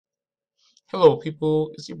Hello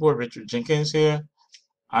people, it's your boy Richard Jenkins here.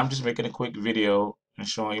 I'm just making a quick video and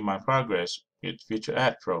showing you my progress with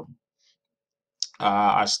FutureAdpr.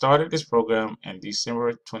 I started this program in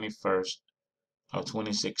December 21st of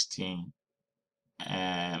 2016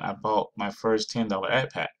 and I bought my first $10 ad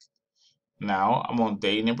pack. Now I'm on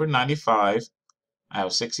day number 95. I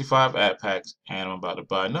have 65 ad packs and I'm about to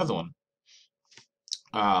buy another one.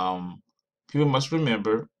 Um, People must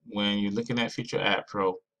remember when you're looking at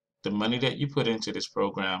FutureAdpr, the money that you put into this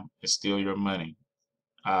program is still your money.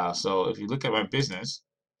 So if you look at my business,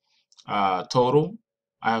 total,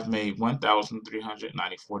 I have made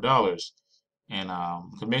 $1,394 in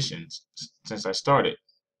commissions since I started.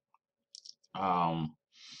 Um,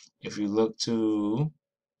 if you look to,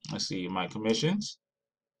 let's see, my commissions,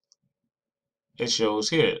 it shows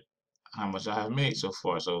here how much I have made so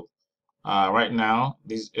far. So right now,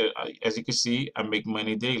 as you can see, I make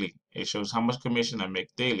money daily. It shows how much commission I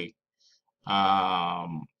make daily.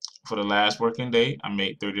 Um, for the last working day, I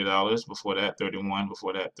made $30. Before that, 31.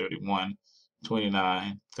 Before that, 31,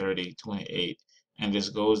 29, 30, 28, and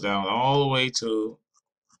just goes down all the way to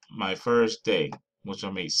my first day, which I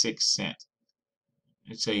made 6 cents.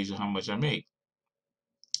 It tells you how much I make.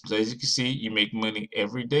 So as you can see, you make money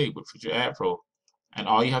every day with FutureAdpr, and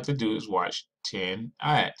all you have to do is watch 10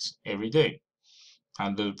 ads every day.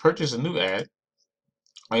 And to purchase a new ad,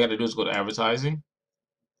 all you got to do is go to advertising,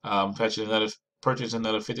 purchase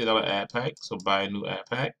another $50 ad pack. So buy a new ad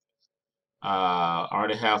pack. I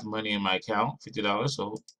already have money in my account, $50,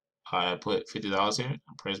 so I put $50 here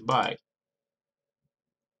and press buy.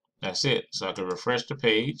 That's it. So I can refresh the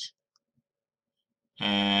page,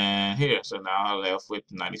 and here, so now I left with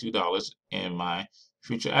 $92 in my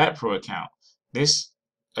FutureAdpr account. This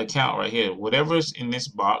account right here, whatever's in this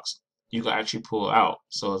box, you can actually pull out.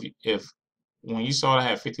 So if when you saw I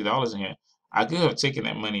had $50 in here, I could have taken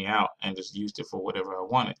that money out and just used it for whatever I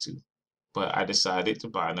wanted to. But I decided to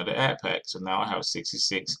buy another ad pack. So now I have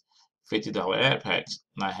 66 $50 ad packs,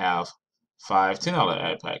 and I have 5 $10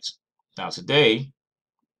 ad packs. Now today,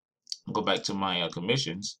 I'll go back to my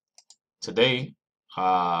commissions. Today,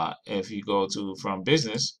 if you go to from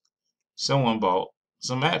business, someone bought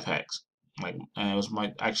some ad packs. And it was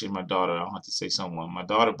actually my daughter. I don't have to say someone. My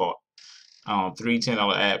daughter bought three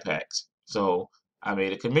 $10 ad packs. So I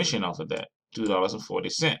made a commission off of that,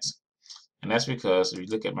 $2.40. And that's because if you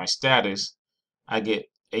look at my status, I get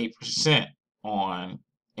 8% on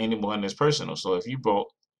anyone that's personal. So if you brought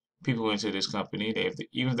people into this company,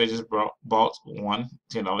 even if they just bought one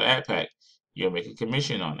 $10 ad pack, you'll make a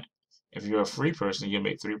commission on it. If you're a free person, you'll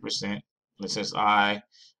make 3%. And since I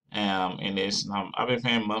am in this, I've been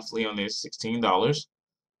paying monthly on this $16.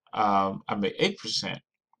 I make 8%.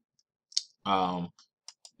 Um,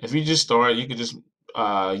 if you just start, you could just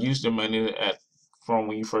use the money from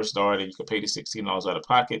when you first started. You could pay the $16 out of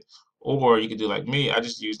pocket, or you could do like me. I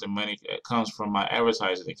just use the money that comes from my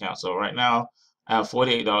advertising account. So right now, I have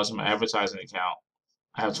 $48 in my advertising account.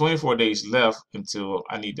 I have 24 days left until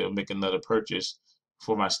I need to make another purchase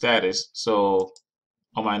for my status. So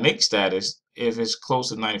on my next status, if it's close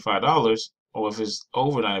to $95, or if it's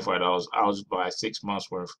over $95, I'll just buy 6 months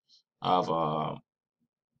worth of uh,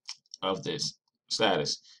 of this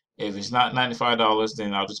status. If it's not $95,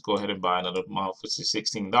 then I'll just go ahead and buy another month, which is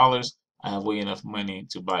 $16. I have way enough money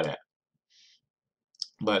to buy that.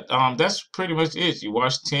 But that's pretty much it. You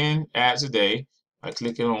watch 10 ads a day by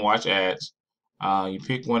clicking on watch ads. You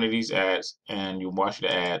pick one of these ads and you watch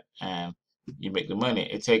the ad and you make the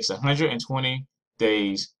money. It takes 120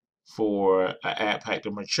 days for an ad pack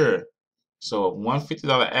to mature. So one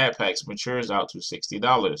 $50 ad pack matures out to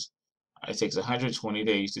 $60. It takes 120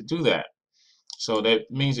 days to do that. So that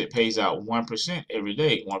means it pays out 1% every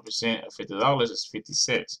day. 1% of $50 is 50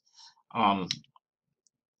 cents. Um,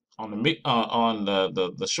 on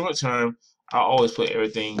the short term, I always put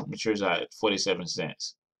everything matures out at 47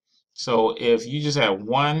 cents. So if you just have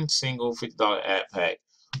one single $50 ad pack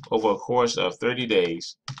over a course of 30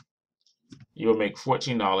 days, you'll make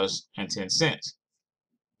 $14.10.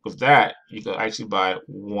 With that, you can actually buy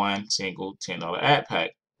one single $10 ad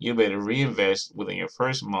pack. You'll be able to reinvest within your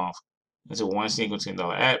first month into one single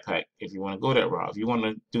 $10 ad pack if you want to go that route. If you want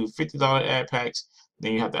to do $50 ad packs,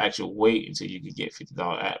 then you have to actually wait until you can get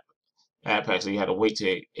 $50 ad packs. So you have to wait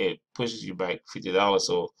till it pushes you back $50.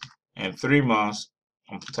 So in 3 months,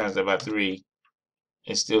 times that by 3,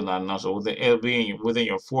 it's still not enough. So it'll be within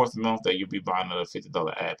your fourth month that you'll be buying another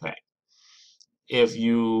 $50 ad pack. If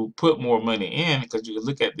you put more money in, because you can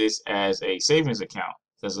look at this as a savings account,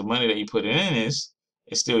 because the money that you put in is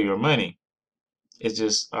still your money. It's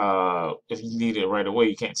just if you need it right away,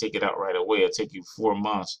 you can't take it out right away. It'll take you 4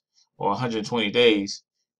 months or 120 days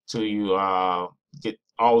till you get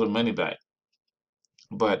all the money back.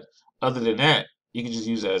 But other than that, you can just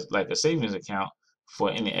use it as like a savings account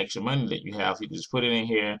for any extra money that you have. You can just put it in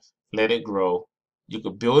here, let it grow. You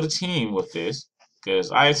could build a team with this,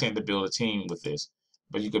 because I intend to build a team with this.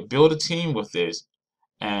 But you could build a team with this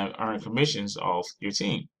and earn commissions off your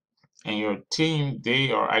team. And your team,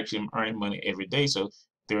 they are actually earning money every day, so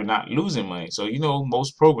they're not losing money. So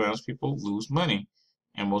most programs, people lose money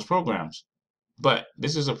in most programs. But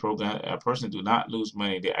this is a program a person do not lose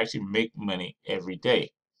money. They actually make money every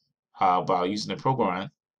day by using the program,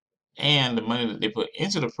 and the money that they put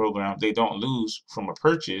into the program, they don't lose from a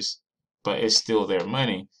purchase, but it's still their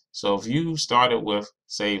money. So if you started with,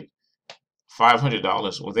 say,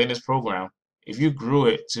 $500 within this program, if you grew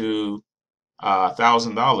it to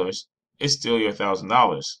 $1,000, it's still your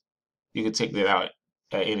 $1,000. You could take that out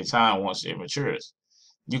at any time once it matures.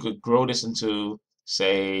 You could grow this into,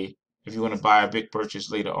 say, if you want to buy a big purchase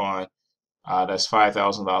later on, that's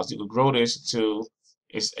 $5,000. You could grow this to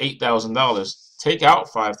it's $8,000. Take out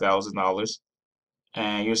 $5,000,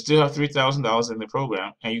 and you'll still have $3,000 in the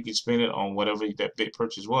program, and you can spend it on whatever that big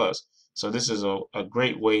purchase was. So this is a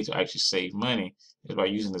great way to actually save money, is by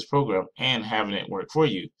using this program and having it work for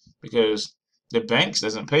you, because the banks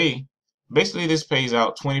doesn't pay. Basically, this pays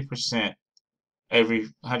out 20% every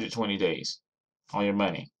 120 days on your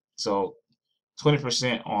money. So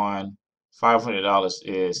 20% on $500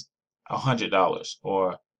 is $100,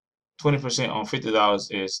 or 20% on $50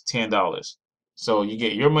 is $10. So you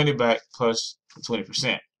get your money back plus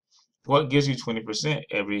 20%. What gives you 20%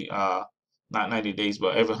 every not 90 days,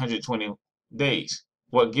 but every 120 days?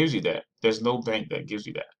 What gives you that? There's no bank that gives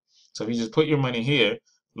you that. So if you just put your money here,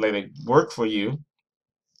 let it work for you,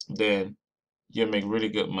 then you'll make really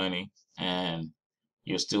good money, and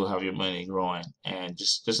you'll still have your money growing. And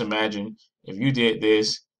just imagine if you did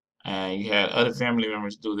this and you had other family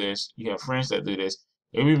members do this, you have friends that do this,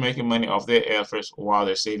 they'll be making money off their efforts while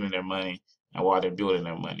they're saving their money and while they're building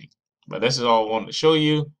their money. But this is all I wanted to show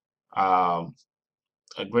you. Um,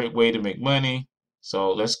 a great way to make money.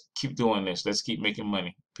 So let's keep doing this. Let's keep making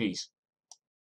money. Peace.